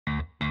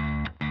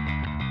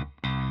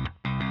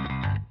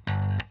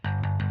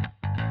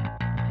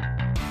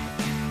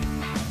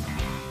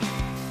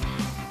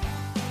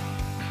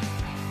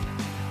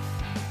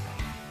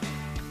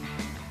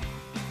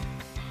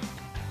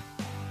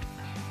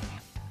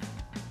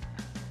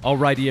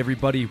Alrighty,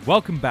 everybody,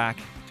 welcome back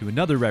to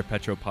another Red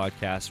Petro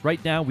podcast. Right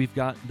now, we've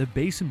got the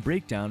basin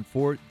breakdown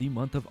for the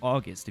month of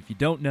August. If you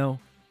don't know,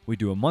 we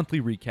do a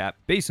monthly recap,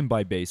 basin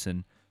by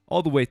basin,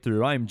 all the way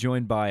through. I am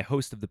joined by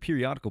host of the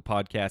periodical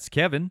podcast,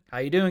 Kevin. How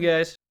you doing,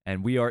 guys?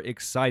 And we are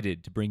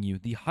excited to bring you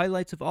the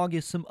highlights of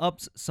August, some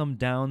ups, some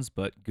downs,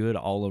 but good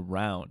all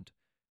around.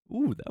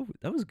 Ooh,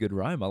 that was a good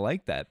rhyme. I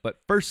like that. But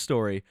first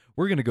story,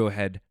 we're going to go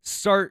ahead,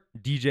 start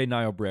DJ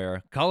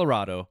Niobrara,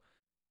 Colorado.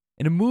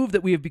 In a move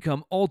that we have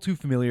become all too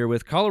familiar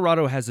with,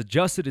 Colorado has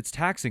adjusted its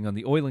taxing on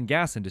the oil and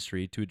gas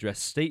industry to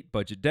address state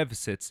budget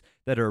deficits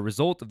that are a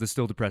result of the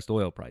still depressed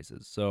oil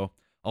prices. So,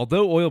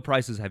 although oil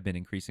prices have been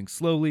increasing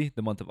slowly,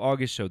 the month of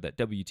August showed that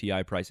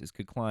WTI prices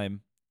could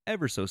climb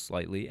ever so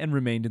slightly and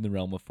remained in the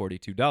realm of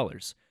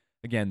 $42.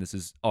 Again, this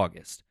is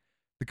August.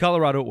 The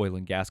Colorado Oil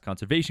and Gas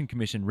Conservation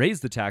Commission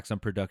raised the tax on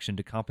production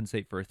to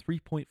compensate for a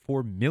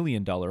 $3.4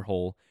 million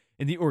hole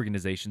in the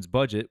organization's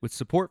budget with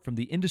support from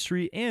the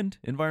industry and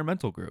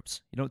environmental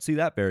groups. You don't see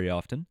that very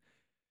often.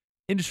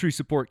 Industry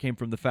support came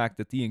from the fact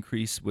that the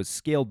increase was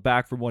scaled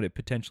back from what it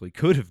potentially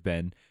could have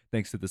been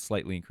thanks to the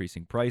slightly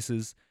increasing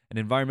prices, and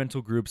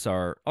environmental groups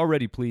are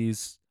already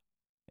pleased.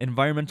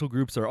 Environmental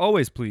groups are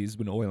always pleased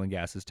when oil and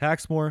gas is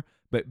taxed more,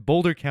 but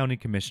Boulder County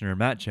Commissioner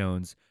Matt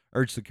Jones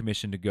urged the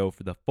commission to go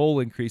for the full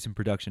increase in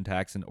production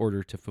tax in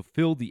order to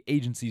fulfill the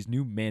agency's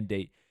new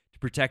mandate to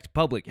protect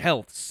public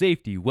health,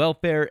 safety,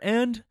 welfare,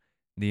 and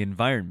the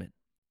environment.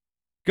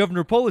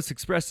 Governor Polis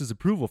expressed his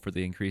approval for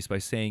the increase by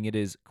saying it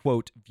is,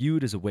 quote,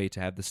 viewed as a way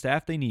to have the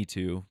staff they need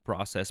to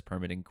process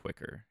permitting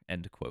quicker,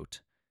 end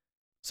quote.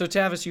 So,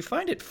 Tavis, you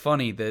find it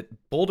funny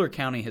that Boulder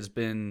County has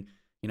been,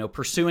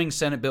 pursuing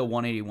Senate Bill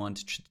 181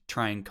 to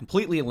try and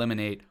completely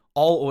eliminate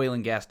all oil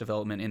and gas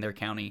development in their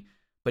county,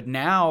 but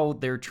now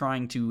they're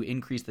trying to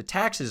increase the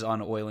taxes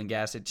on oil and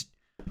gas. It's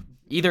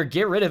either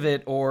get rid of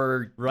it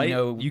or, right?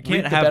 You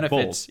can't reap have the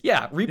benefits. both.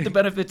 Yeah, reap the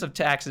benefits of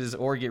taxes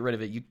or get rid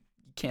of it. You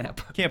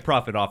can't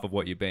profit off of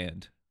what you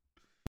banned.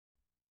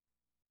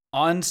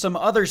 On some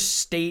other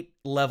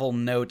state-level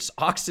notes,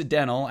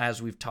 Occidental, as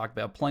we've talked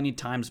about plenty of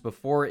times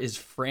before, is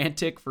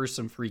frantic for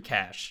some free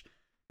cash.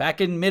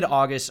 Back in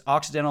mid-August,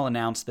 Occidental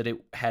announced that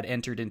it had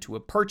entered into a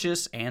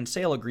purchase and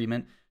sale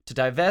agreement to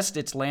divest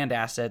its land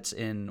assets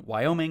in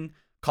Wyoming,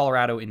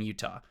 Colorado, and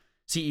Utah.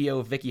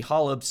 CEO Vicki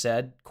Hollub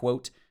said,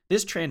 quote,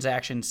 this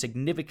transaction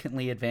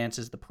significantly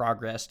advances the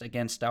progress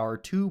against our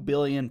 $2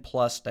 billion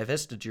plus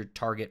divestiture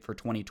target for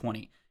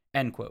 2020,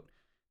 end quote.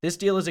 This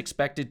deal is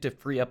expected to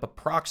free up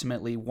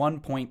approximately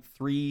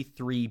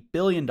 $1.33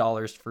 billion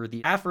for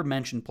the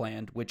aforementioned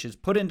plan, which is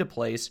put into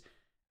place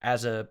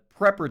as a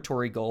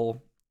preparatory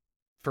goal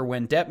for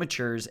when debt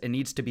matures and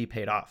needs to be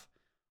paid off.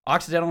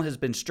 Occidental has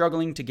been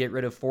struggling to get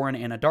rid of foreign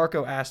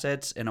Anadarko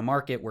assets in a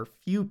market where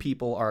few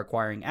people are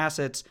acquiring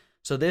assets,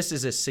 so this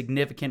is a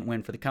significant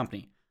win for the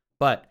company.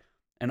 But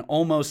an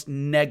almost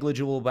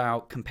negligible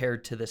amount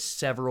compared to the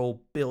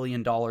several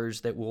billion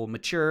dollars that will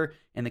mature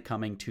in the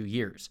coming 2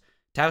 years.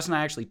 Tavis and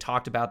I actually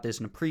talked about this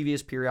in a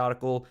previous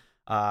periodical.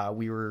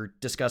 We were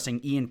discussing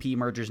E&P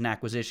mergers and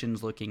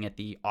acquisitions, looking at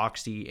the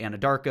Oxy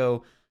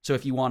Anadarko. So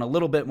if you want a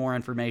little bit more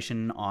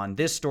information on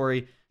this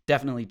story,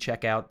 definitely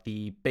check out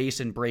the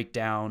basin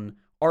breakdown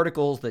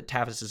articles that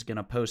Tavis is going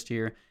to post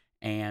here,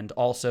 and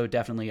also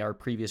definitely our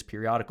previous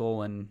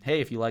periodical. And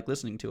hey, if you like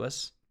listening to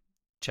us,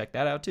 check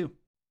that out too.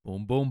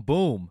 Boom, boom,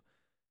 boom.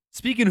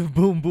 Speaking of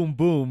boom, boom,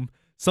 boom,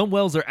 some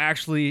wells are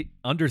actually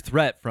under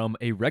threat from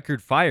a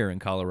record fire in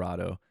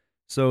Colorado.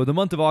 So the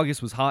month of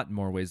August was hot in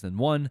more ways than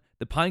one.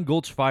 The Pine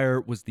Gulch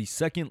fire was the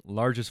second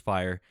largest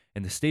fire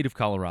in the state of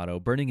Colorado,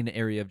 burning an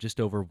area of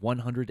just over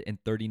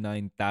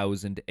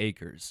 139,000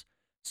 acres.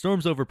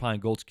 Storms over Pine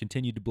Gulch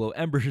continued to blow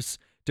embers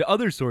to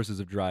other sources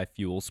of dry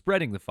fuel,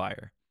 spreading the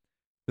fire.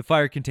 The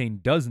fire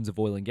contained dozens of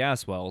oil and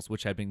gas wells,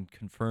 which had been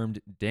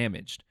confirmed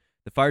damaged.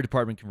 The fire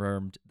department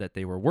confirmed that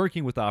they were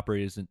working with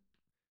operators.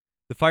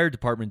 The fire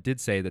department did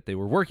say that they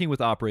were working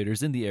with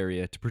operators in the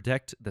area to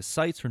protect the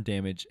sites from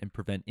damage and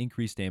prevent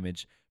increased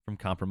damage from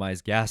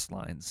compromised gas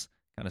lines.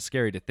 Kind of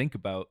scary to think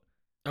about.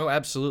 Oh,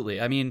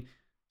 absolutely. I mean,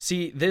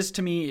 see, this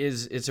to me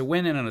it's a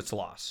win and it's a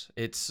loss.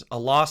 It's a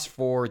loss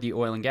for the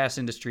oil and gas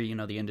industry.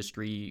 The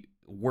industry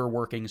we're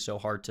working so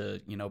hard to,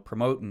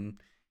 promote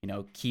and,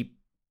 keep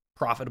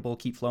profitable,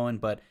 keep flowing.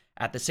 But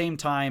at the same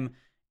time,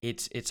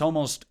 it's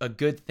almost a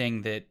good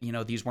thing that,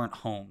 these weren't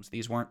homes.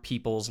 These weren't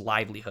people's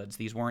livelihoods.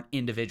 These weren't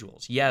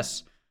individuals.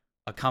 Yes,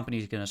 a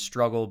company's going to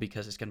struggle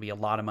because it's going to be a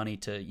lot of money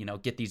to,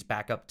 get these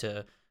back up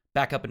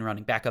and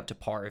running, back up to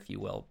par, if you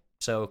will.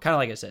 So kind of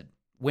like I said,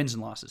 wins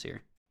and losses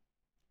here.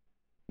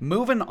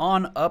 Moving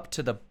on up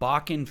to the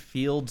Bakken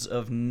fields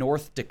of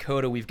North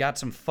Dakota, we've got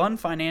some fun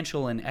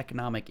financial and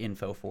economic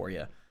info for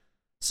you.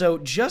 So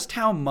just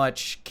how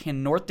much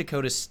can North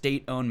Dakota's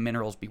state-owned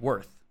minerals be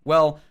worth?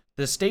 Well,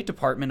 the State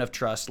Department of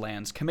Trust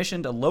Lands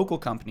commissioned a local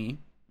company,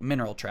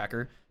 Mineral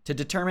Tracker, to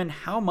determine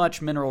how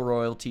much mineral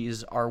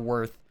royalties are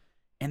worth,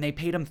 and they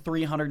paid them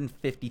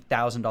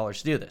 $350,000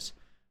 to do this.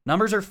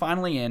 Numbers are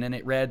finally in, and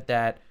it read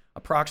that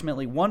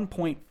approximately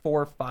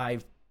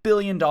 $1.45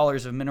 billion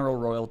of mineral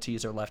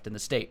royalties are left in the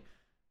state.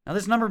 Now,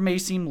 this number may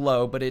seem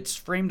low, but it's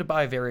framed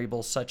by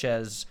variables such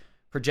as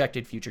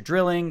projected future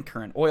drilling,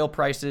 current oil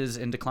prices,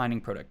 and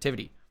declining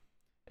productivity.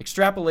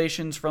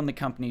 Extrapolations from the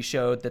company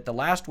showed that the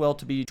last well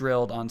to be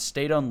drilled on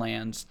state-owned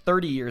lands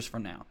 30 years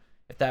from now.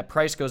 If that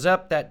price goes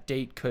up, that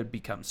date could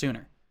become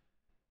sooner.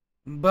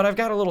 But I've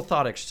got a little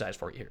thought exercise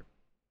for you here.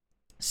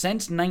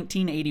 Since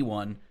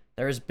 1981,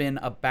 there has been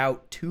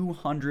about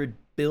 $200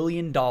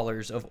 billion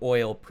of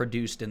oil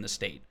produced in the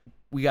state.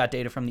 We got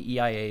data from the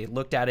EIA,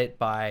 looked at it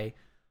by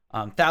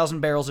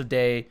 1,000 barrels a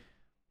day,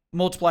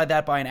 multiplied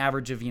that by an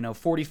average of,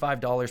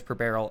 $45 per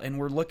barrel, and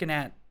we're looking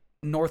at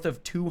north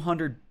of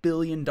 $200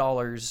 billion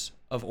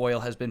of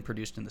oil has been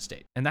produced in the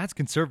state. And that's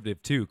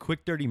conservative, too.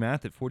 Quick, dirty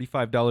math at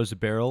 $45 a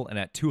barrel and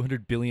at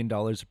 $200 billion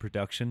of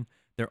production,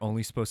 they're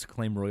only supposed to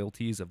claim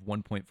royalties of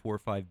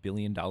 $1.45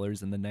 billion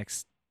in the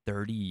next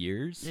 30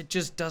 years? It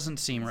just doesn't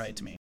seem right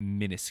to me.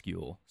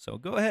 Minuscule. So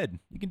go ahead.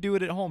 You can do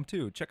it at home,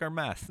 too. Check our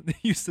math. They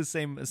use the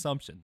same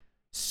assumption.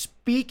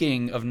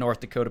 Speaking of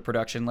North Dakota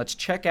production, let's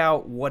check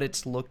out what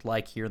it's looked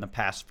like here in the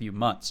past few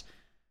months.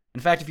 In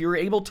fact, if you were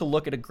able to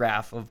look at a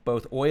graph of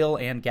both oil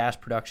and gas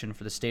production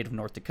for the state of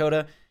North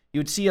Dakota, you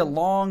would see a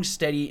long,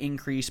 steady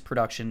increased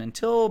production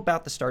until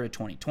about the start of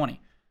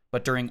 2020.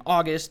 But during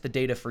August, the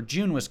data for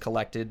June was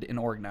collected and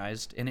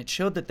organized, and it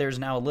showed that there's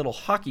now a little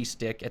hockey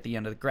stick at the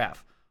end of the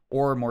graph.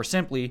 Or more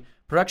simply,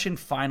 production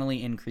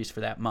finally increased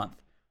for that month.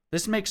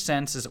 This makes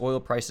sense as oil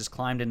prices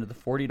climbed into the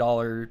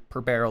 $40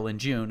 per barrel in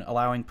June,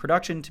 allowing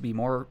production to be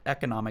more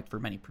economic for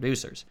many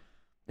producers.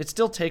 It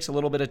still takes a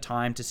little bit of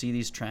time to see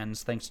these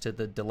trends thanks to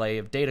the delay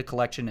of data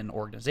collection and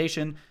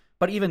organization,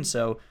 but even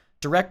so,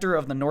 Director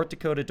of the North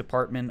Dakota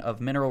Department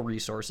of Mineral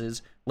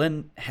Resources,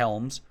 Lynn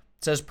Helms,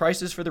 says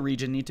prices for the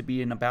region need to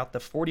be in about the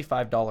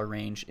 $45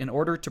 range in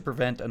order to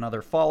prevent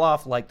another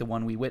fall-off like the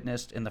one we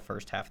witnessed in the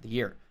first half of the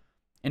year.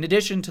 In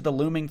addition to the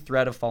looming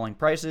threat of falling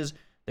prices,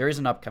 there is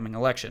an upcoming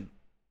election.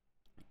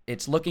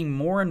 It's looking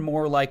more and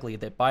more likely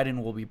that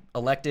Biden will be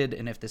elected,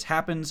 and if this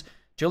happens,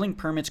 drilling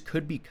permits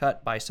could be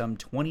cut by some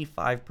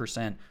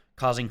 25%,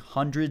 causing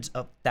hundreds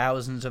of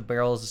thousands of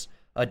barrels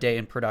a day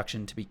in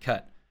production to be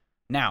cut.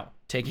 Now,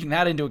 taking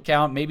that into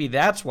account, maybe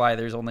that's why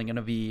there's only going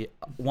to be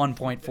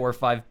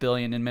 $1.45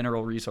 billion in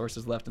mineral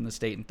resources left in the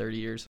state in 30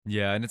 years.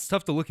 Yeah, and it's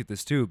tough to look at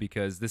this too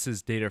because this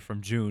is data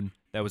from June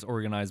that was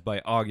organized by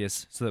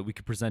August so that we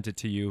could present it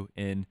to you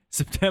in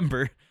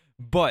September.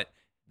 But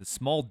the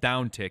small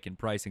downtick in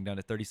pricing down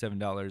to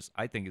 $37,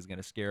 I think is going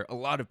to scare a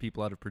lot of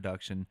people out of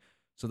production.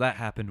 So that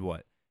happened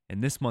what?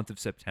 In this month of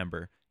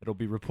September. It'll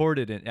be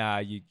reported in,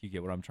 you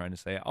get what I'm trying to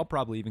say. I'll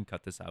probably even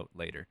cut this out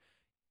later.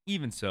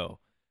 Even so,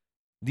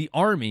 the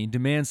Army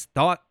demands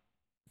thought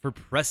for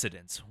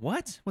precedence.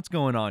 What? What's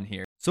going on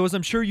here? So as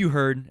I'm sure you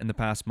heard in the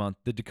past month,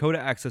 the Dakota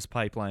Access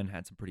Pipeline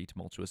had some pretty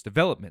tumultuous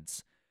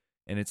developments.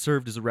 And it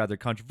served as a rather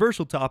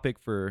controversial topic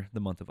for the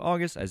month of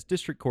August as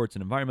district courts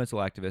and environmental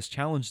activists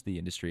challenged the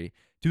industry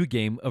to a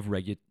game of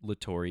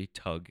regulatory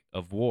tug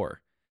of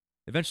war.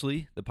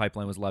 Eventually, the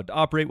pipeline was allowed to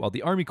operate while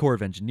the Army Corps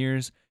of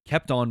Engineers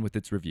kept on with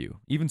its review.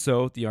 Even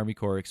so, the Army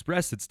Corps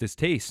expressed its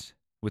distaste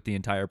with the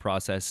entire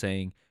process,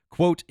 saying,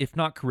 quote, "If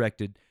not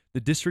corrected,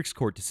 the district's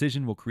court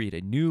decision will create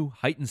a new,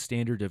 heightened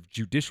standard of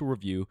judicial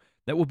review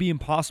that will be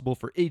impossible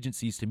for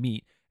agencies to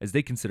meet as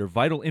they consider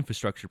vital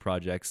infrastructure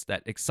projects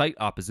that excite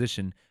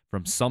opposition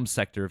from some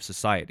sector of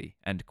society,"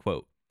 end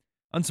quote.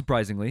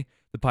 Unsurprisingly,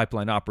 the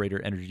pipeline operator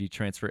Energy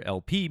Transfer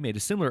LP made a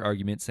similar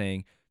argument,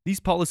 saying, "These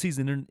policies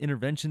and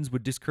interventions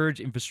would discourage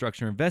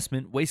infrastructure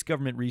investment, waste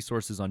government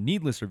resources on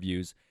needless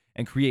reviews,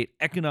 and create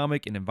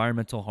economic and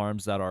environmental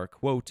harms that are,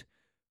 quote,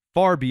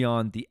 far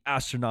beyond the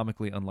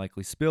astronomically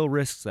unlikely spill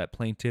risks that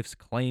plaintiffs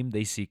claim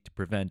they seek to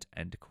prevent,"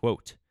 end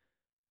quote.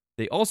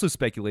 They also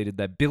speculated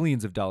that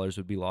billions of dollars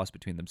would be lost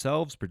between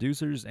themselves,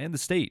 producers, and the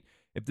state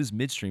if this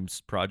midstream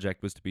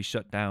project was to be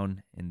shut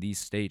down in these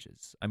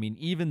stages. I mean,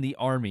 even the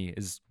Army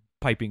is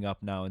piping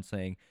up now and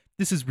saying,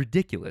 this is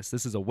ridiculous.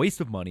 This is a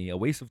waste of money, a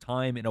waste of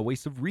time, and a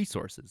waste of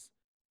resources.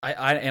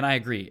 I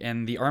agree.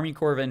 And the Army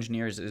Corps of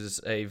Engineers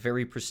is a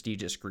very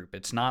prestigious group.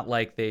 It's not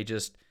like they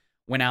just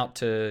went out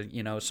to,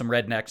 some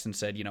rednecks and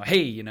said,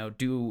 hey,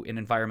 do an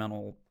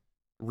environmental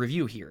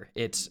review here.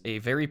 It's a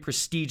very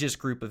prestigious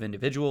group of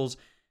individuals.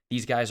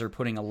 These guys are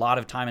putting a lot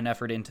of time and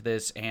effort into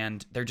this,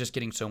 and they're just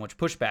getting so much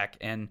pushback.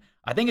 And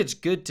I think it's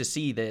good to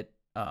see that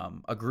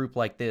a group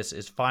like this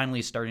is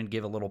finally starting to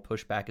give a little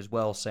pushback as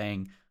well,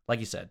 saying, like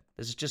you said,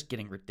 this is just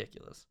getting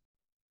ridiculous.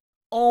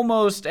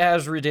 Almost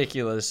as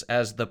ridiculous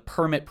as the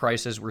permit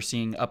prices we're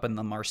seeing up in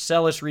the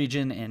Marcellus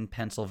region in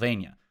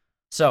Pennsylvania.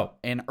 So,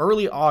 in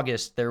early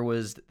August, there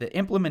was the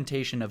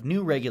implementation of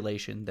new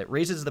regulation that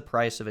raises the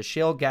price of a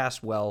shale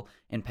gas well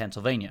in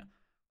Pennsylvania.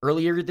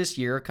 Earlier this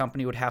year, a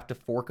company would have to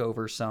fork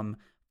over some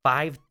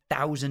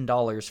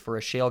 $5,000 for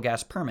a shale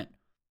gas permit.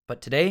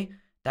 But today,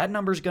 that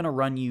number is going to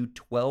run you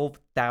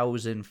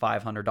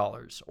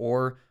 $12,500,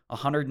 or a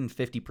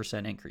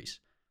 150%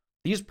 increase.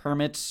 These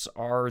permits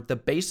are the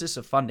basis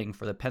of funding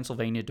for the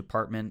Pennsylvania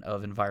Department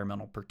of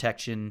Environmental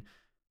Protection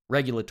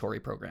regulatory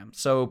program.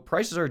 So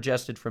prices are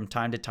adjusted from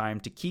time to time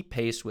to keep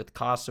pace with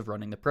costs of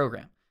running the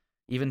program.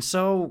 Even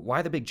so,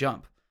 why the big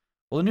jump?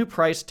 Well, the new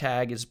price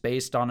tag is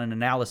based on an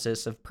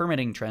analysis of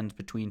permitting trends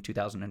between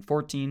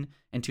 2014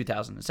 and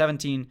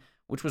 2017,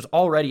 which was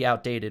already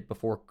outdated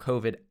before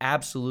COVID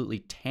absolutely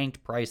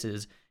tanked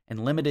prices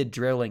and limited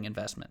drilling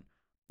investment.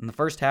 In the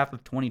first half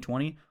of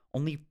 2020,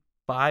 only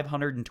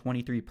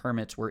 523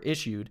 permits were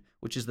issued,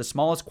 which is the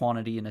smallest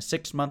quantity in a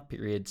 6-month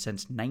period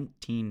since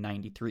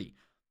 1993.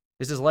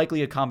 This is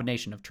likely a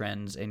combination of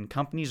trends, and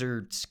companies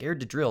are scared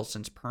to drill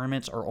since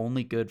permits are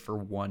only good for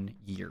 1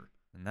 year.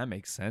 And that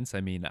makes sense. I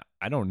mean,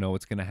 I don't know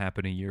what's going to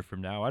happen a year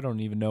from now. I don't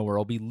even know where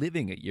I'll be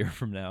living a year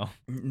from now.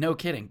 No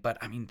kidding, but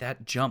I mean,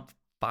 that jump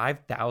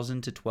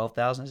 5,000 to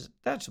 12,000,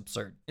 that's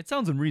absurd. It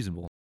sounds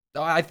unreasonable.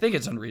 I think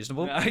it's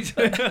unreasonable.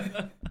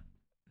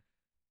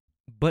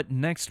 But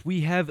next,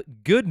 we have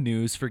good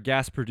news for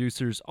gas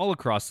producers all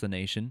across the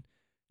nation.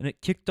 And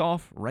it kicked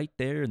off right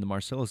there in the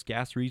Marcellus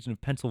gas region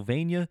of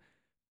Pennsylvania.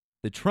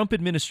 The Trump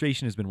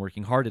administration has been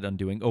working hard at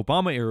undoing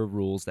Obama-era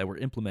rules that were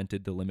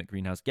implemented to limit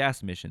greenhouse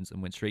gas emissions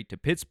and went straight to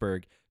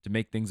Pittsburgh to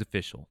make things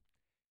official.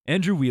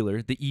 Andrew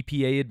Wheeler, the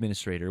EPA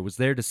administrator, was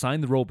there to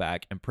sign the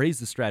rollback and praise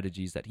the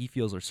strategies that he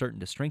feels are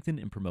certain to strengthen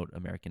and promote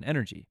American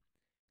energy.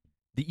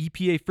 The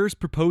EPA first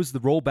proposed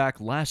the rollback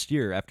last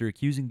year after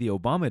accusing the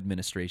Obama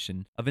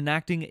administration of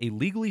enacting a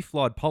legally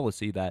flawed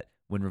policy that,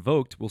 when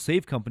revoked, will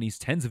save companies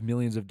tens of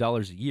millions of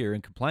dollars a year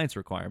in compliance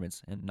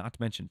requirements, and not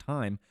to mention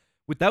time,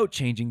 without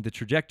changing the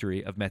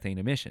trajectory of methane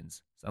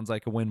emissions. Sounds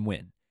like a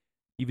win-win.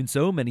 Even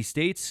so, many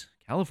states,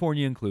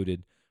 California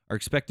included, are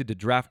expected to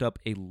draft up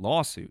a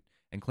lawsuit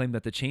and claim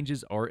that the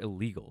changes are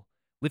illegal.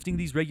 Lifting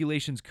these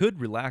regulations could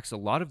relax a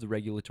lot of the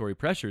regulatory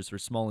pressures for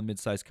small and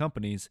mid-sized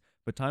companies,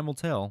 but time will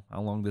tell how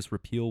long this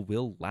repeal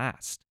will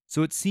last.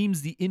 So it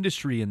seems the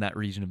industry in that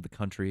region of the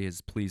country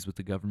is pleased with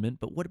the government,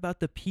 but what about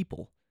the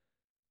people?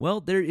 Well,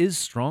 there is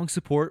strong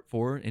support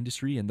for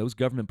industry and those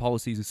government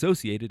policies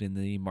associated in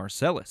the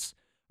Marcellus.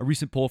 A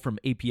recent poll from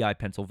API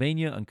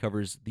Pennsylvania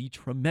uncovers the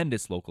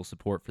tremendous local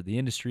support for the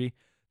industry.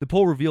 The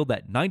poll revealed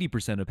that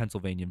 90% of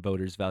Pennsylvanian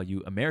voters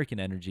value American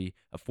energy,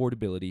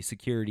 affordability,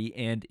 security,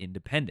 and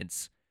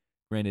independence.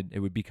 Granted, it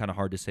would be kind of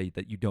hard to say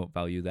that you don't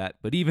value that,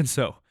 but even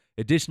so.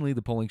 Additionally,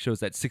 the polling shows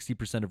that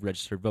 60% of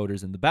registered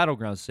voters in the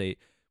battleground state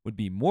would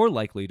be more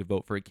likely to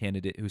vote for a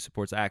candidate who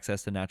supports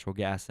access to natural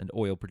gas and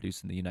oil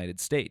produced in the United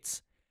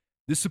States.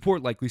 This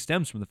support likely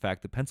stems from the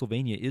fact that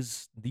Pennsylvania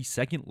is the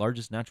second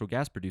largest natural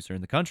gas producer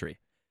in the country.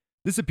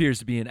 This appears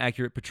to be an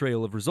accurate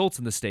portrayal of results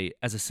in the state,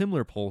 as a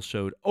similar poll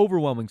showed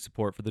overwhelming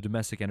support for the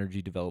domestic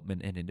energy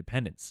development and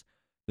independence.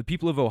 The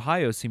people of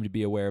Ohio seem to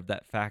be aware of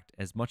that fact,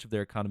 as much of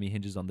their economy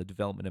hinges on the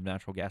development of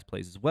natural gas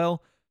plays as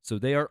well, so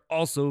they are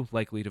also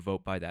likely to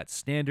vote by that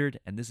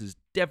standard, and this is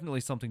definitely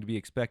something to be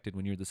expected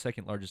when you're the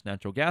second largest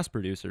natural gas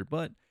producer,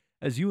 but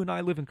as you and I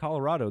live in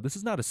Colorado, this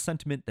is not a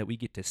sentiment that we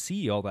get to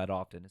see all that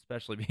often,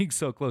 especially being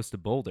so close to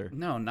Boulder.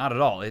 No, not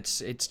at all.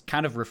 It's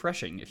kind of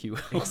refreshing, if you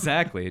will.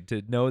 Exactly,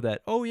 to know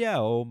that,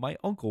 my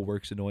uncle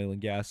works in oil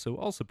and gas, so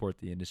I'll support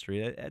the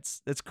industry.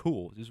 That's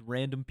cool. Just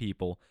random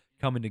people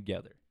coming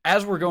together.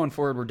 As we're going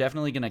forward, we're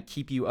definitely going to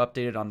keep you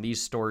updated on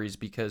these stories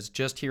because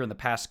just here in the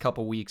past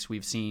couple weeks,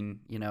 we've seen,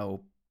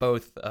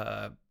 both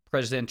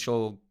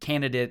presidential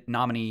candidate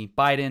nominee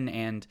Biden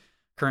and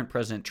current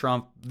President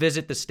Trump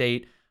visit the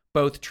state,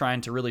 both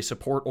trying to really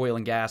support oil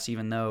and gas,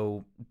 even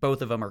though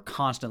both of them are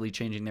constantly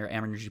changing their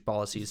energy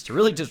policies to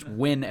really just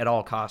win at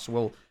all costs.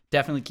 We'll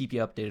definitely keep you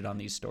updated on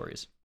these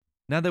stories.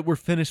 Now that we're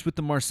finished with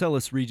the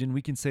Marcellus region,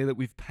 we can say that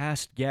we've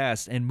passed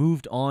gas and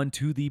moved on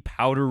to the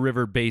Powder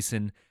River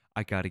Basin.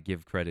 I gotta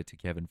give credit to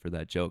Kevin for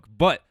that joke.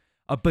 But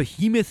a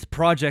behemoth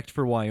project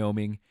for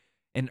Wyoming.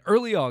 In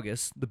early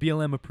August, the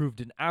BLM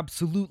approved an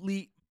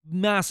absolutely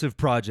massive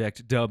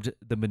project dubbed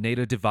the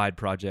Moneta Divide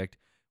Project,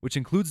 which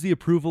includes the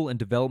approval and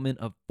development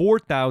of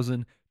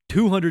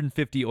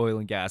 4,250 oil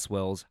and gas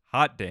wells.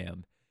 Hot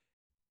damn.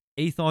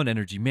 Aethon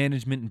Energy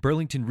Management and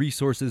Burlington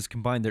Resources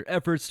combined their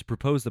efforts to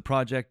propose the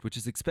project, which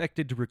is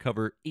expected to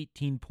recover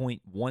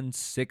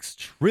 18.16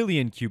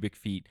 trillion cubic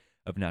feet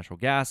of natural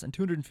gas and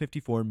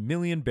 254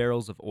 million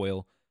barrels of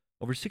oil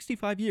over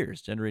 65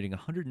 years, generating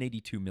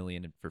 $182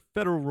 million for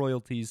federal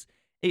royalties,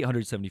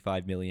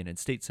 $875 million in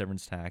state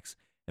severance tax,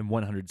 and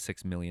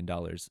 $106 million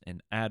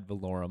in ad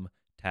valorem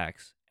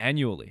tax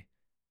annually.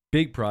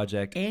 Big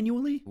project.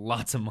 Annually?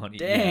 Lots of money.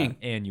 Dang.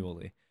 Yeah,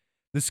 annually.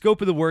 The scope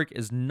of the work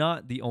is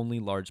not the only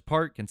large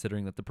part,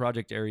 considering that the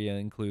project area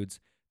includes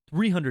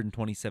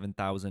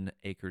 327,000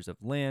 acres of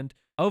land,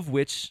 of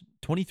which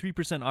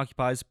 23%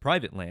 occupies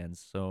private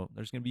lands. So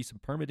there's going to be some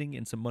permitting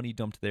and some money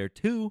dumped there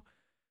too.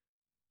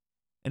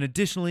 And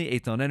additionally,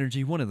 Aethon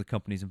Energy, one of the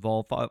companies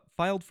involved,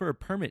 filed for a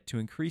permit to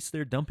increase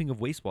their dumping of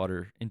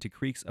wastewater into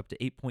creeks up to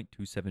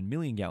 8.27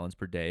 million gallons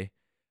per day,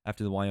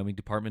 after the Wyoming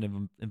Department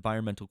of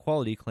Environmental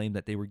Quality claimed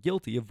that they were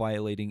guilty of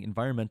violating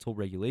environmental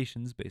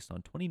regulations based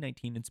on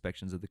 2019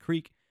 inspections of the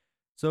creek.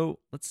 So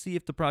let's see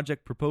if the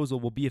project proposal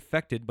will be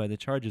affected by the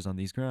charges on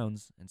these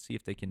grounds and see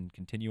if they can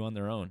continue on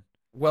their own.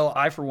 Well,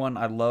 I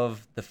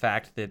love the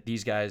fact that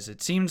these guys,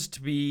 it seems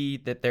to be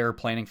that they're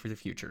planning for the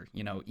future.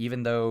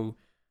 Even though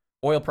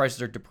Oil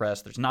prices are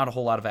depressed. There's not a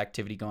whole lot of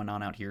activity going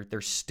on out here.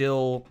 They're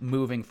still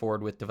moving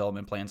forward with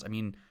development plans. I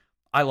mean,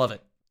 I love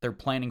it. They're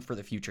planning for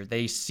the future.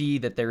 They see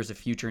that there's a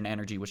future in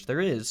energy, which there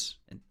is,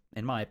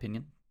 in my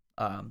opinion.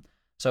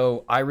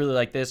 So I really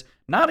like this.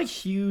 Not a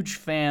huge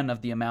fan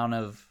of the amount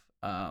of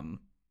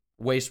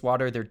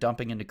wastewater they're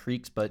dumping into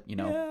creeks, but,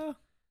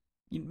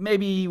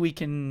 maybe we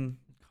can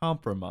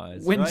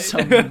compromise, win right?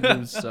 some,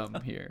 lose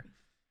some here.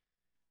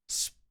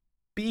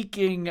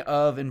 Speaking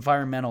of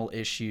environmental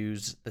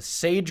issues, the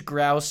sage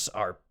grouse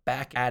are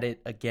back at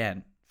it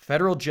again.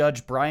 Federal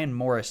Judge Brian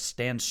Morris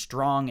stands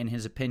strong in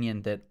his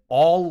opinion that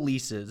all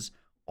leases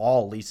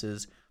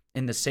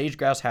in the sage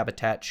grouse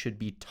habitat should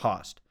be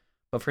tossed.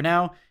 But for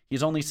now,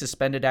 he's only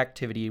suspended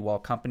activity while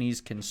companies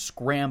can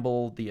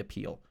scramble the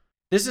appeal.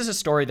 This is a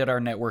story that our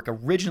network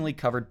originally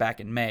covered back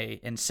in May,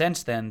 and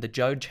since then, the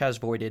judge has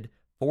voided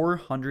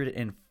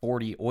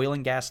 440 oil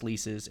and gas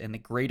leases in the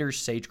greater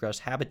sage-grouse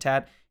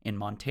habitat in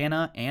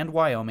Montana and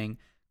Wyoming,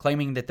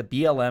 claiming that the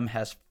BLM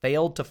has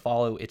failed to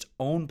follow its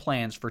own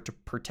plans for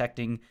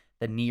protecting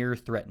the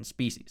near-threatened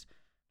species.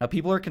 Now,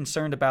 people are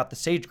concerned about the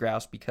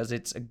sage-grouse because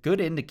it's a good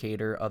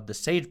indicator of the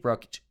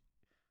sagebrush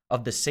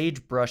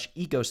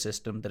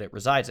ecosystem that it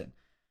resides in.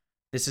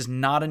 This is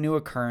not a new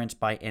occurrence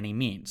by any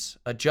means.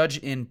 A judge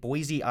in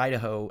Boise,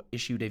 Idaho,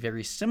 issued a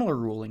very similar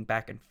ruling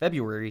back in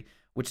February,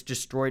 which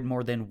destroyed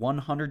more than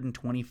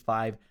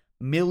 $125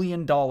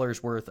 million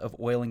worth of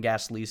oil and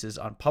gas leases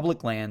on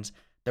public lands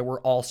that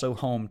were also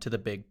home to the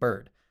big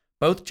bird.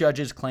 Both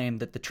judges claimed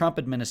that the Trump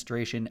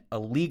administration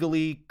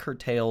illegally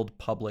curtailed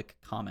public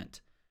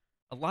comment.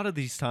 A lot of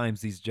these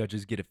times, these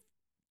judges get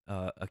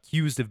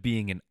accused of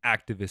being an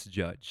activist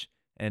judge.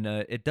 And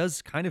it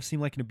does kind of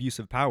seem like an abuse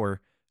of power.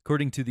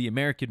 According to the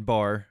American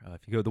Bar,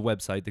 if you go to the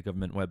website, the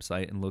government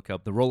website, and look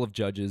up the role of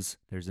judges,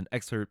 there's an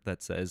excerpt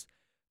that says,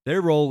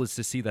 their role is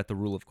to see that the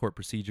rule of court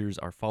procedures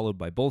are followed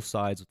by both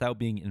sides without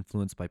being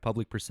influenced by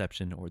public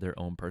perception or their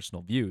own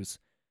personal views.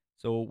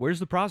 So where's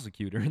the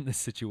prosecutor in this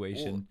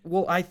situation?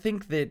 Well, I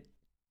think that,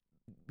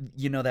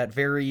 that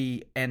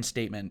very end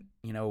statement,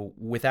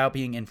 without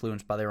being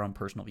influenced by their own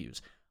personal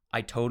views.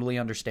 I totally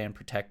understand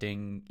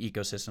protecting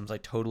ecosystems. I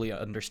totally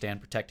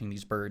understand protecting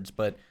these birds,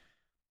 but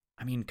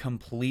I mean,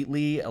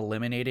 completely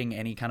eliminating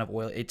any kind of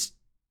oil. It's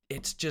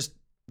just,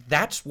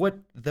 that's what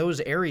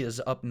those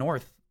areas up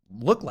north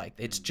look like.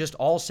 It's just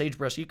all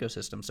sagebrush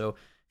ecosystem. So if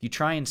you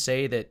try and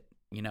say that,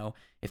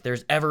 if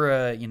there's ever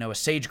a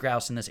sage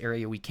grouse in this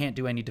area, we can't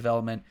do any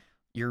development,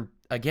 you're,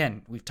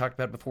 again, we've talked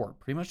about it before,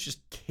 pretty much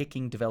just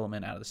kicking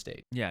development out of the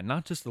state. Yeah,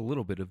 not just a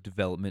little bit of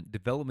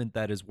development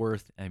that is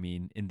worth,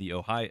 in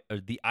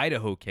the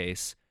Idaho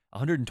case,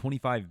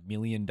 $125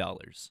 million.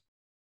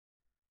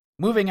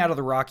 Moving out of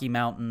the Rocky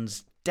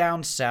Mountains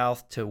down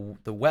south to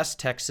the West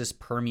Texas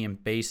Permian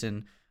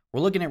Basin,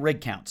 we're looking at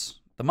rig counts.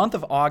 The month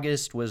of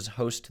August was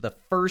host to the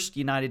first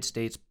United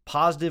States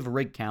positive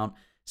rig count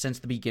since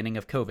the beginning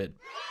of COVID.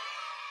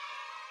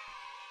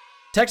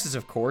 Texas,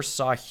 of course,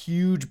 saw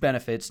huge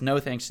benefits, no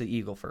thanks to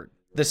Eagle Ford.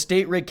 The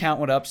state rig count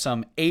went up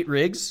some 8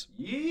 rigs.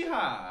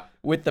 Yeehaw!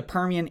 With the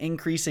Permian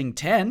increasing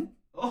 10.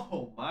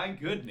 Oh my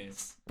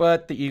goodness.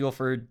 But the Eagle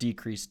Ford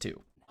decreased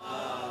 2.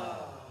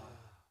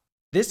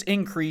 This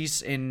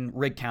increase in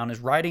rig count is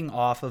riding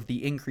off of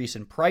the increase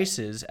in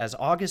prices, as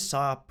August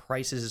saw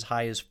prices as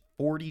high as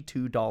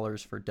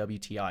 $42 for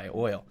WTI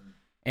oil.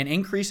 An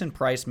increase in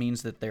price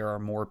means that there are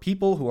more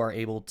people who are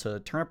able to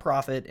turn a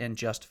profit and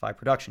justify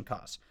production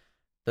costs.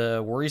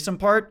 The worrisome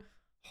part,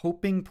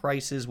 hoping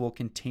prices will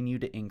continue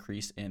to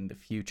increase in the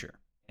future.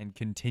 And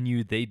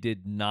continue they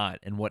did not.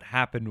 And what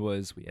happened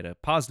was we had a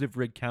positive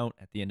rig count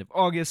at the end of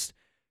August,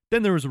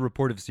 then there was a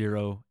report of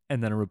 0,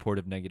 and then a report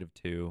of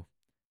 -2.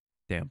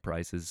 Damn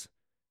prices.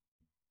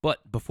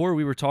 But before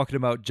we were talking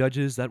about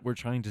judges that were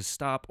trying to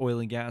stop oil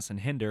and gas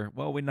and hinder,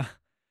 well,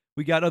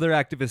 we got other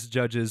activist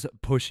judges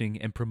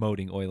pushing and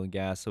promoting oil and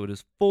gas, so it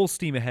is full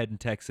steam ahead in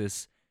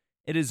Texas.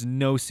 It is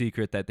no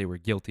secret that they were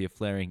guilty of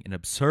flaring an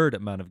absurd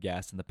amount of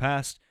gas in the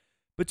past,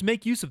 but to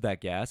make use of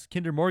that gas,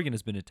 Kinder Morgan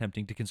has been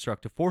attempting to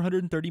construct a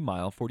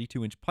 430-mile,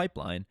 42-inch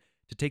pipeline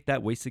to take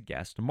that wasted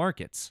gas to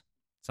markets.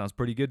 Sounds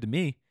pretty good to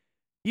me.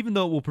 Even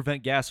though it will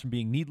prevent gas from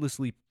being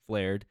needlessly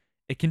flared,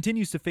 it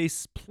continues to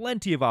face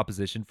plenty of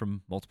opposition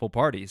from multiple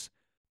parties.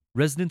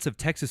 Residents of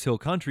Texas Hill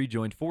Country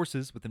joined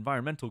forces with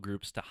environmental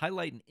groups to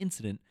highlight an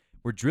incident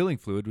where drilling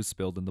fluid was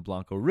spilled in the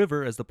Blanco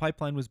River as the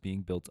pipeline was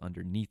being built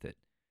underneath it.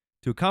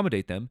 To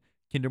accommodate them,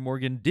 Kinder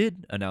Morgan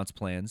did announce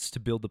plans to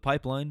build the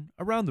pipeline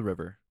around the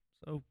river.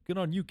 So good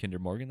on you, Kinder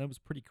Morgan. That was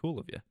pretty cool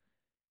of you.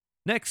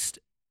 Next,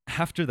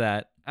 after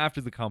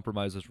the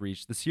compromise was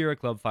reached, the Sierra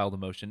Club filed a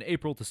motion in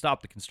April to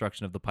stop the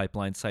construction of the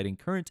pipeline, citing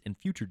current and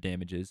future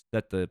damages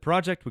that the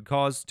project would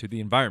cause to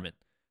the environment.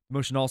 The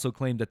motion also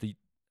claimed that the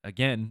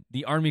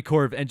Army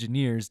Corps of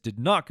Engineers did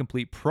not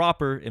complete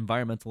proper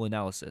environmental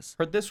analysis.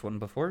 Heard this one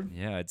before.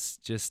 Yeah, it's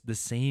just the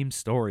same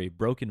story.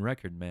 Broken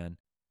record, man.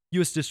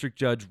 U.S. District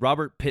Judge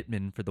Robert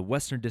Pittman for the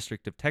Western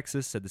District of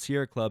Texas said the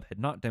Sierra Club had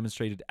not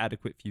demonstrated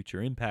adequate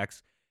future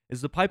impacts,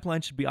 as the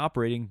pipeline should be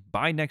operating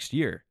by next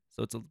year.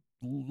 So it's a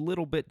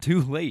little bit too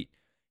late.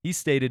 He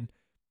stated,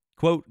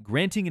 quote,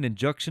 "Granting an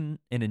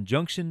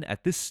injunction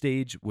at this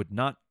stage would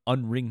not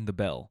unring the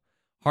bell.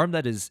 Harm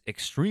that is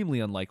extremely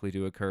unlikely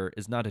to occur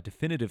is not a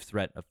definitive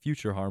threat of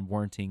future harm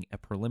warranting a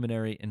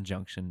preliminary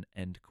injunction,"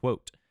 end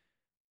quote.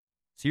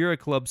 Sierra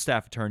Club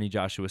staff attorney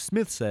Joshua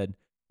Smith said,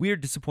 "We are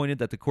disappointed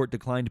that the court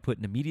declined to put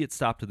an immediate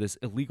stop to this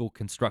illegal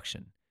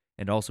construction,"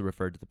 and also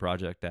referred to the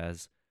project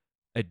as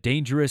a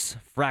dangerous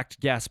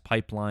fracked gas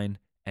pipeline,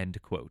 end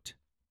quote.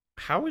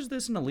 How is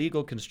this an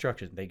illegal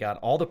construction? They got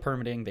all the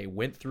permitting. They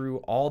went through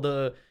all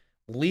the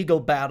legal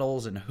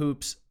battles and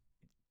hoops.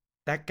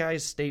 That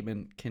guy's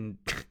statement can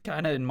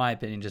kind of, in my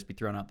opinion, just be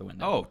thrown out the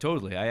window. Oh,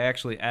 totally. I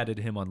actually added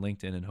him on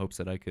LinkedIn in hopes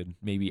that I could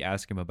maybe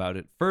ask him about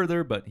it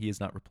further, but he has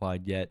not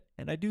replied yet.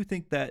 And I do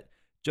think that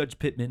Judge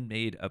Pittman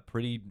made a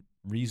pretty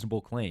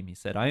reasonable claim. He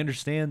said, "I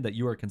understand that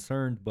you are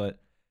concerned, but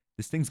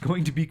this thing's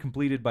going to be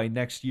completed by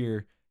next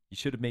year. You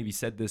should have maybe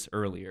said this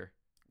earlier."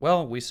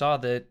 Well, we saw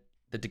that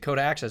the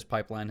Dakota Access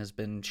Pipeline has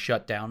been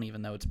shut down,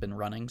 even though it's been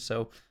running.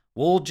 So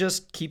we'll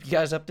just keep you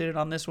guys updated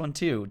on this one,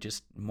 too.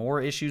 Just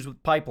more issues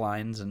with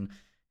pipelines. And if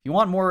you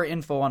want more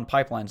info on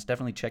pipelines,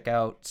 definitely check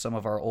out some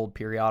of our old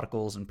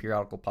periodicals and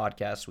periodical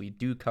podcasts. We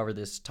do cover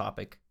this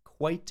topic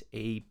quite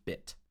a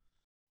bit.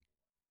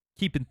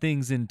 Keeping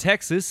things in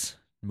Texas,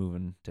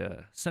 moving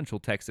to Central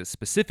Texas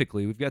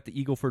specifically, we've got the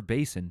Eagleford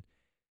Basin.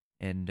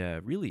 And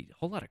really, a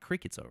whole lot of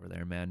crickets over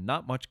there, man.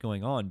 Not much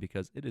going on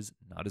because it is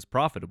not as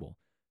profitable.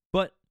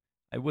 But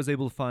I was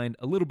able to find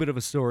a little bit of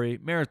a story.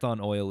 Marathon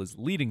Oil is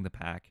leading the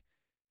pack.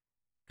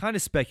 Kind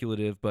of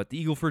speculative, but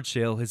the Eagleford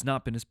Shale has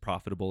not been as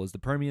profitable as the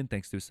Permian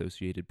thanks to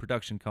associated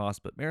production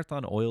costs, but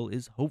Marathon Oil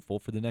is hopeful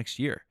for the next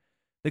year.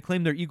 They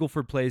claim their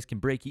Eagleford plays can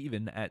break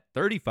even at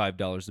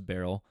 $35 a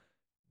barrel,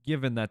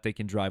 given that they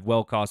can drive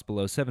well costs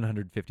below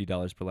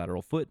 $750 per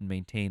lateral foot and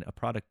maintain a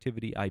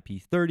productivity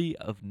IP30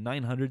 of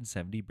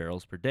 970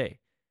 barrels per day.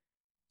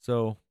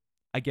 So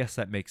I guess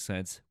that makes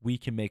sense. We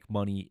can make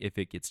money if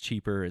it gets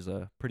cheaper is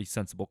a pretty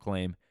sensible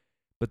claim.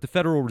 But the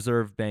Federal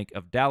Reserve Bank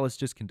of Dallas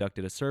just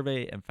conducted a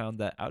survey and found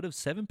that out of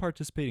 7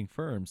 participating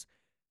firms,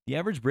 the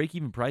average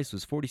break-even price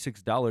was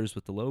 $46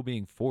 with the low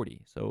being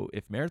 $40. So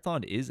if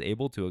Marathon is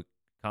able to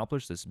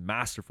accomplish this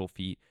masterful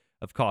feat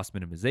of cost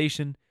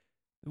minimization,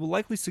 it will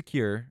likely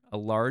secure a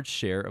large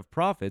share of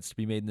profits to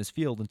be made in this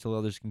field until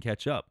others can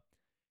catch up.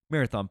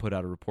 Marathon put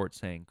out a report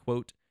saying,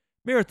 quote,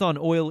 "Marathon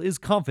Oil is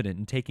confident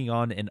in taking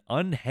on an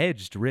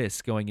unhedged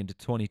risk going into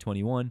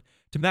 2021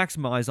 to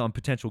maximize on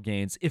potential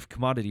gains if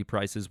commodity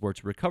prices were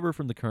to recover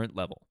from the current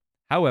level.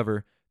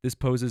 However, this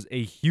poses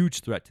a huge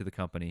threat to the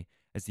company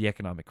as the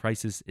economic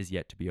crisis is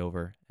yet to be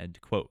over,"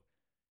 end quote.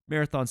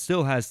 Marathon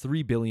still has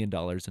 $3 billion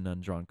in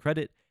undrawn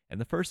credit,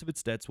 and the first of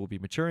its debts will be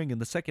maturing in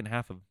the second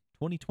half of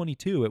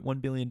 2022 at $1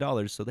 billion,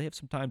 so they have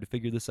some time to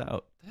figure this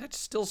out. That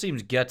still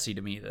seems gutsy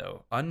to me,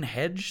 though.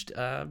 Unhedged?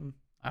 All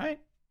right,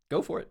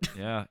 go for it.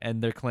 Yeah,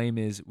 and their claim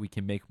is we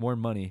can make more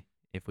money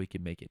if we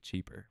can make it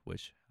cheaper,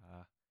 which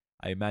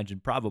I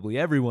imagine probably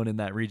everyone in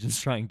that region is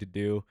trying to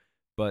do.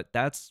 But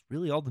that's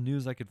really all the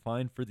news I could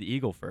find for the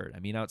Eagleford. I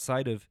mean,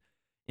 outside of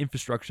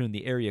infrastructure in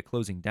the area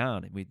closing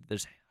down, I mean,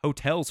 there's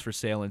hotels for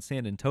sale in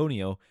San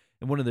Antonio,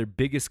 and one of their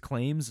biggest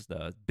claims,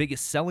 the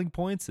biggest selling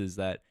points, is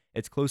that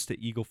it's close to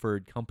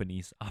Eagleford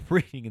companies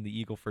operating in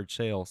the Eagleford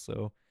Shale.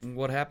 So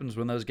what happens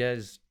when those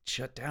guys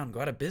shut down, go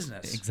out of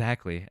business?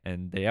 Exactly,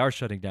 and they are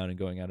shutting down and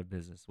going out of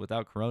business.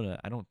 Without Corona,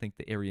 I don't think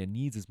the area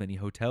needs as many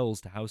hotels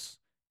to house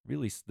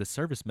really the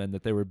servicemen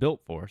that they were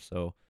built for.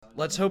 So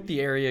let's hope the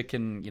area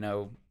can,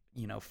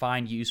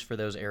 find use for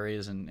those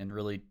areas and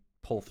really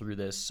pull through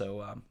this.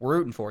 So we're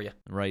rooting for you.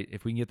 Right,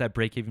 if we can get that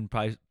break-even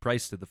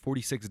price to the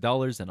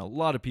 $46, and a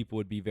lot of people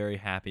would be very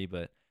happy,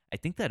 but I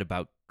think that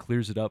about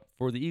clears it up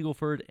for the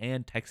Eagleford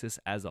and Texas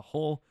as a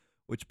whole,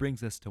 which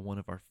brings us to one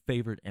of our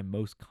favorite and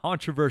most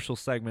controversial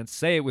segments.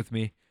 Say it with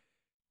me,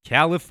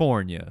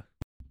 California.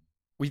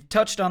 We've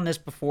touched on this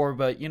before,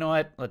 but you know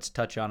what? Let's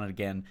touch on it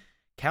again.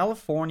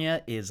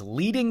 California is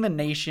leading the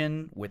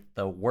nation with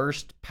the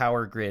worst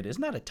power grid.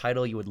 Isn't that a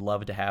title you would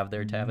love to have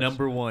there, Tavis?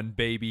 Number 1,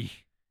 baby.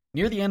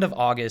 Near the end of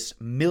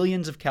August,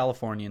 millions of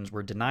Californians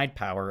were denied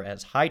power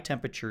as high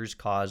temperatures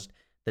caused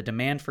the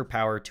demand for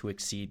power to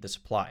exceed the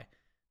supply.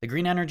 The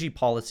green energy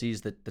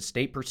policies that the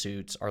state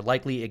pursues are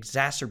likely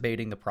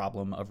exacerbating the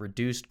problem of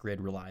reduced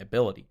grid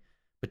reliability.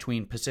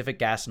 Between Pacific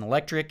Gas and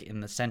Electric in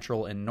the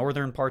central and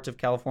northern parts of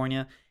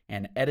California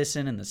and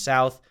Edison in the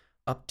south,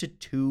 up to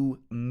 2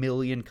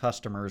 million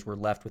customers were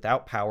left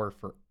without power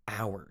for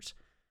hours.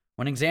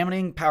 When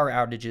examining power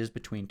outages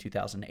between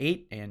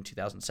 2008 and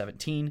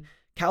 2017,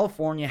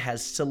 California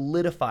has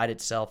solidified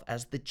itself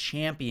as the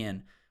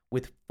champion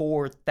with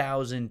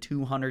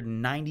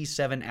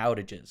 4,297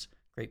 outages.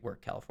 Great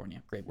work,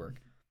 California. Great work.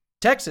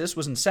 Texas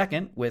was in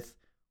second with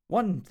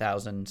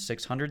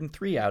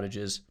 1,603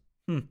 outages.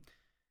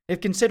 If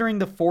considering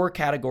the 4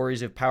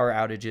 categories of power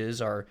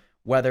outages are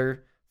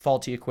weather,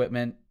 faulty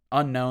equipment,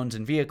 unknowns,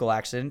 and vehicle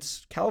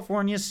accidents,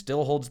 California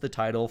still holds the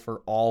title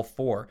for all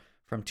 4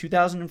 from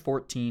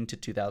 2014 to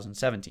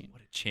 2017.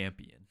 What a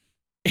champion.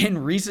 In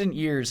recent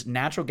years,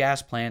 natural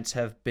gas plants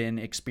have been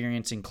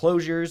experiencing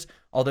closures,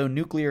 although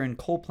nuclear and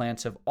coal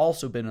plants have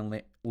also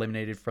been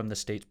eliminated from the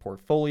state's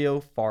portfolio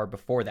far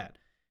before that.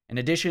 In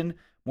addition,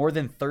 more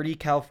than 30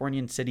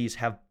 Californian cities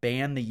have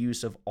banned the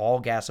use of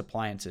all gas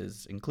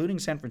appliances, including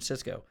San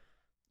Francisco.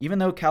 Even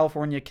though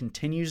California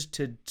continues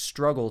to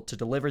struggle to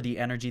deliver the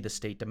energy the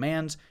state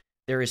demands,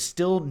 there is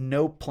still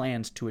no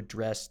plans to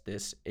address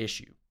this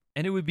issue.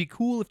 And it would be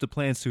cool if the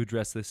plans to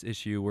address this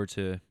issue were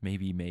to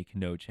maybe make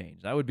no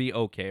change. That would be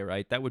okay,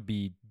 right? That would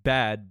be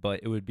bad,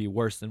 but it would be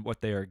worse than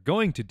what they are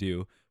going to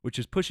do, which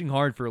is pushing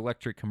hard for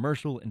electric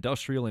commercial,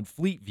 industrial, and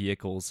fleet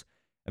vehicles.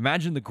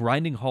 Imagine the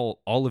grinding halt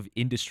all of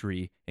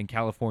industry in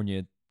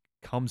California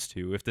comes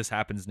to if this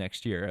happens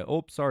next year.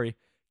 Oh, sorry.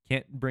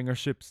 Can't bring our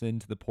ships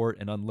into the port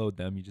and unload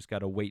them. You just got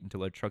to wait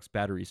until our truck's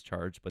batteries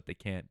charge, but they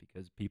can't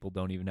because people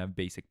don't even have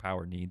basic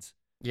power needs.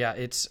 Yeah,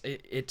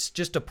 it's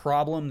just a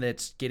problem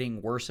that's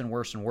getting worse and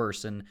worse and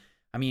worse. And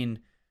I mean,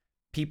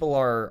 people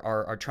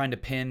are trying to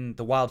pin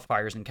the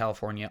wildfires in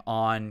California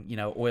on,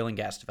 oil and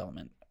gas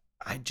development.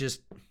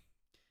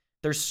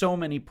 There's so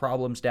many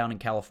problems down in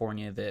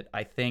California that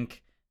I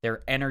think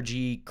their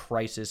energy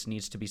crisis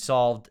needs to be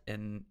solved.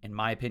 And in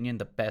my opinion,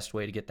 the best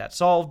way to get that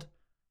solved,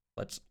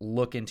 let's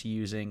look into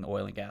using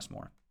oil and gas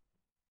more.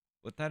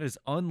 But that is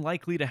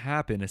unlikely to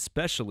happen,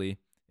 especially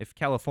if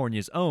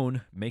California's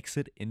own makes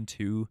it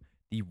into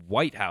the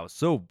White House.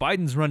 So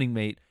Biden's running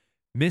mate,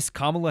 Miss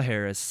Kamala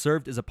Harris,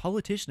 served as a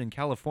politician in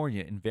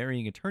California in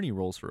varying attorney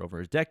roles for over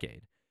a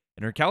decade,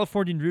 and her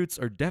Californian roots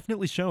are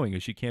definitely showing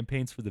as she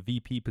campaigns for the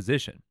VP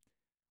position.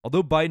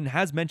 Although Biden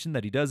has mentioned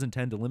that he does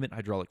intend to limit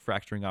hydraulic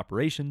fracturing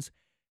operations,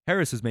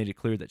 Harris has made it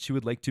clear that she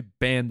would like to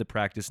ban the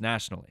practice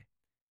nationally.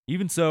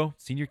 Even so,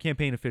 senior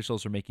campaign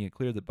officials are making it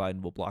clear that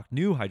Biden will block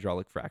new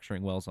hydraulic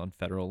fracturing wells on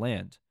federal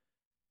land.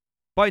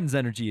 Biden's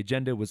energy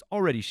agenda was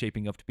already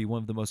shaping up to be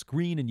one of the most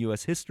green in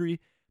U.S.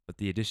 history, but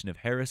the addition of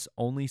Harris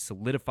only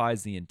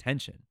solidifies the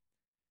intention.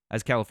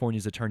 As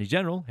California's Attorney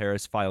General,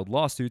 Harris filed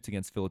lawsuits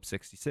against Phillips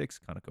 66,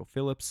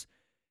 ConocoPhillips,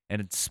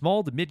 and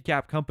small to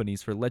mid-cap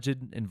companies for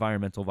alleged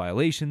environmental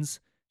violations.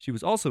 She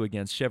was also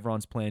against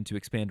Chevron's plan to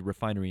expand a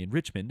refinery in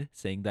Richmond,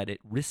 saying that it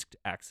risked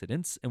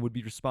accidents and would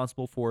be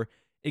responsible for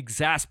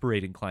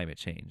exasperating climate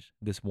change.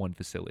 This one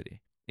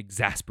facility.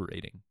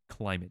 Exasperating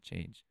climate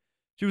change.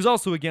 She was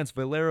also against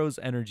Valero's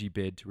energy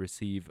bid to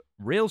receive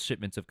rail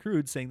shipments of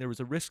crude, saying there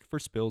was a risk for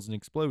spills and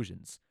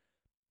explosions.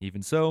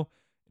 Even so,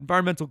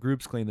 environmental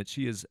groups claim that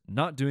she is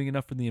not doing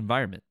enough for the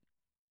environment.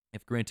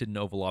 If granted an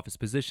Oval Office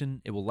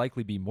position, it will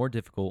likely be more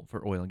difficult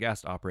for oil and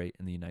gas to operate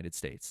in the United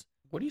States.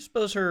 What do you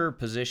suppose her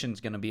position is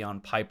going to be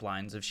on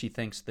pipelines if she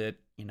thinks that,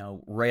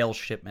 rail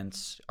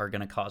shipments are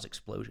going to cause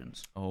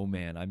explosions? Oh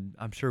man,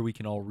 I'm sure we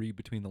can all read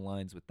between the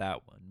lines with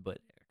that one, but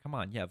come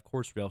on, yeah, of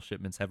course rail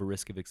shipments have a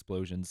risk of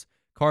explosions.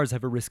 Cars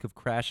have a risk of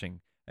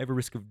crashing. I have a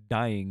risk of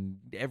dying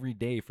every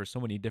day for so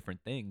many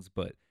different things,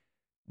 but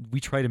we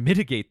try to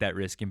mitigate that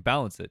risk and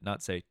balance it,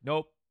 not say,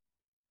 nope,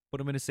 put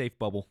them in a safe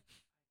bubble.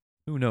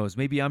 Who knows?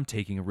 Maybe I'm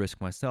taking a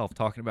risk myself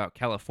talking about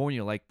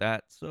California like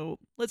that. So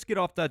let's get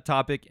off that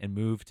topic and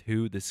move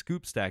to the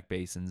Scoop Stack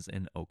basins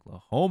in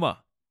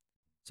Oklahoma.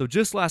 So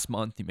just last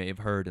month, you may have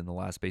heard in the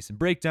last basin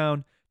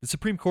breakdown, the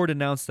Supreme Court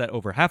announced that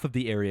over half of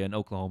the area in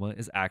Oklahoma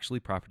is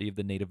actually property of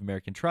the Native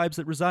American tribes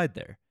that reside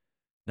there.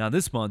 Now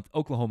this month,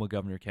 Oklahoma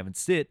Governor Kevin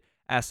Stitt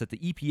asked that the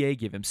EPA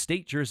give him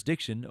state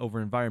jurisdiction over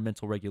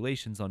environmental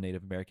regulations on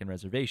Native American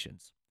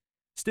reservations.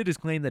 Stitt has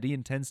claimed that he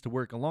intends to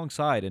work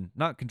alongside and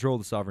not control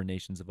the sovereign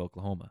nations of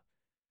Oklahoma.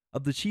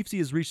 Of the chiefs he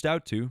has reached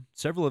out to,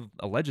 several have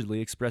allegedly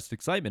expressed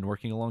excitement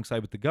working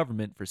alongside with the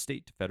government for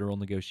state to federal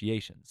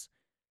negotiations.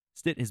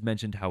 Stitt has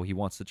mentioned how he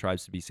wants the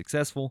tribes to be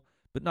successful,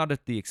 but not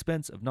at the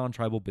expense of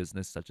non-tribal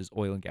business such as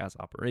oil and gas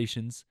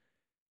operations.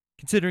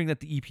 Considering that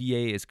the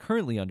EPA is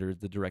currently under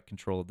the direct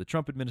control of the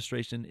Trump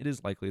administration, it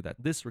is likely that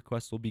this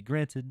request will be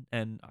granted,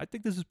 and I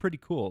think this is pretty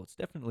cool. It's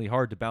definitely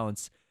hard to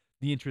balance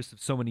the interests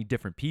of so many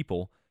different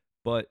people,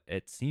 but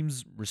it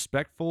seems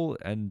respectful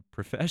and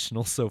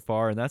professional so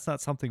far, and that's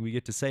not something we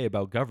get to say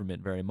about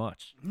government very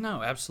much.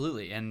 No,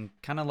 absolutely. And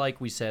kind of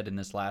like we said in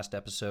this last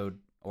episode,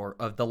 or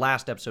of the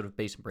last episode of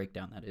Basin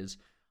Breakdown, that is,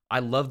 I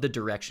love the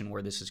direction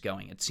where this is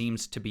going. It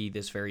seems to be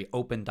this very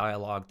open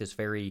dialogue, this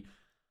very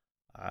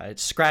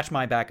scratch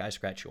my back, I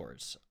scratch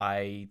yours.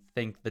 I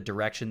think the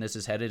direction this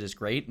is headed is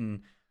great.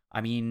 And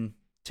I mean,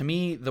 to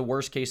me, the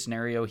worst case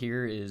scenario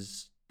here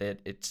is that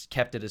it's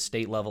kept at a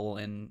state level,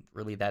 and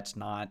really that's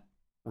not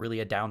really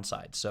a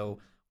downside. So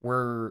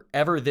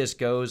wherever this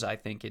goes, I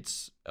think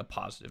it's a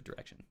positive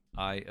direction.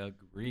 I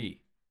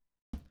agree.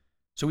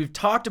 So we've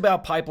talked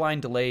about pipeline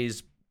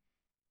delays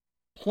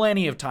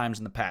plenty of times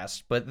in the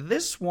past, but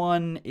this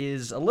one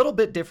is a little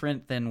bit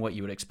different than what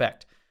you would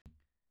expect.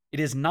 It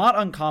is not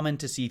uncommon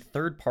to see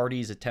third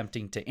parties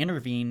attempting to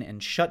intervene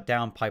and shut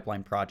down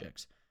pipeline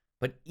projects,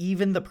 but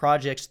even the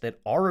projects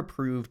that are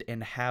approved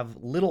and have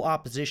little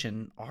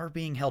opposition are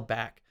being held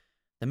back.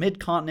 The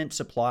Mid-Continent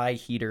Supply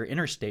Heater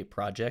Interstate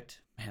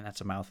Project, man,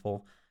 that's a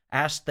mouthful,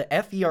 asked the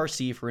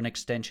FERC for an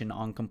extension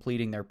on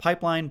completing their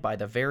pipeline by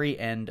the very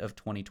end of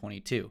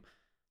 2022.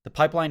 The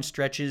pipeline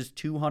stretches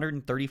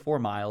 234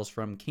 miles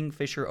from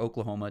Kingfisher,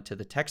 Oklahoma to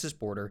the Texas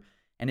border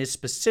and is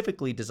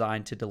specifically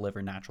designed to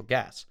deliver natural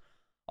gas.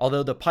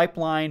 Although the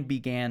pipeline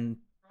began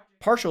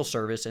partial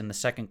service in the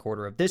second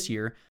quarter of this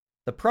year,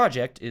 the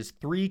project is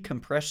 3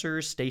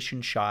 compressor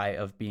stations shy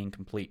of being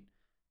complete.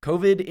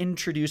 COVID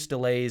introduced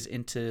delays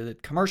into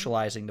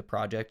commercializing the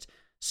project,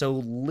 so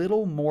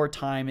little more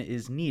time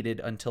is needed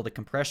until the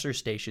compressor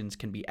stations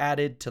can be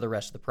added to the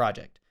rest of the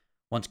project.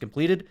 Once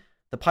completed,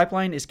 the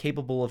pipeline is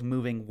capable of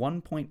moving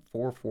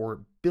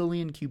 1.44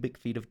 billion cubic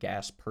feet of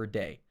gas per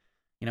day.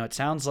 It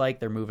sounds like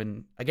they're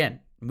moving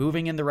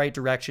in the right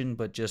direction,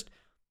 but just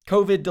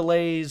COVID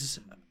delays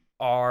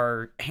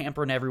are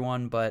hampering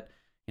everyone. But,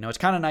 it's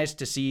kind of nice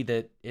to see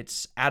that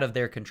it's out of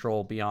their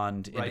control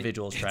beyond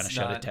individuals trying to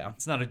shut it down.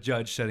 It's not a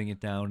judge shutting it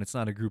down. It's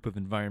not a group of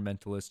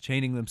environmentalists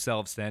chaining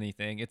themselves to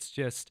anything. It's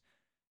just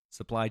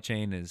supply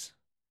chain has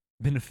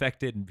been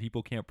affected and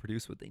people can't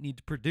produce what they need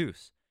to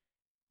produce.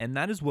 And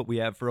that is what we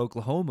have for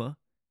Oklahoma.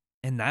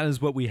 And that is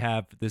what we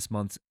have for this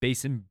month's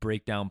Basin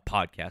Breakdown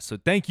podcast. So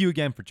thank you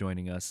again for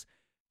joining us.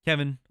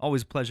 Kevin,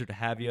 always a pleasure to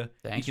have you.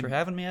 Thanks for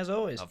having me, as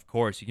always. Of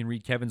course, you can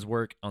read Kevin's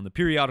work on the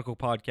Periodical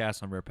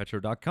podcast on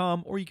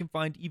rarepetro.com, or you can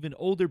find even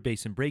older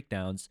Basin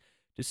breakdowns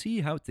to see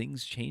how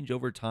things change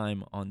over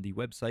time on the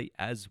website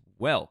as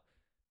well.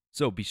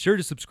 So be sure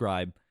to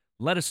subscribe.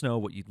 Let us know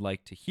what you'd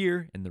like to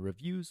hear in the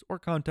reviews, or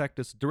contact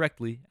us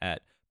directly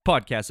at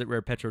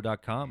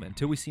podcast@rarepetro.com.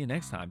 Until we see you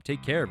next time,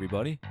 take care,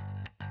 everybody.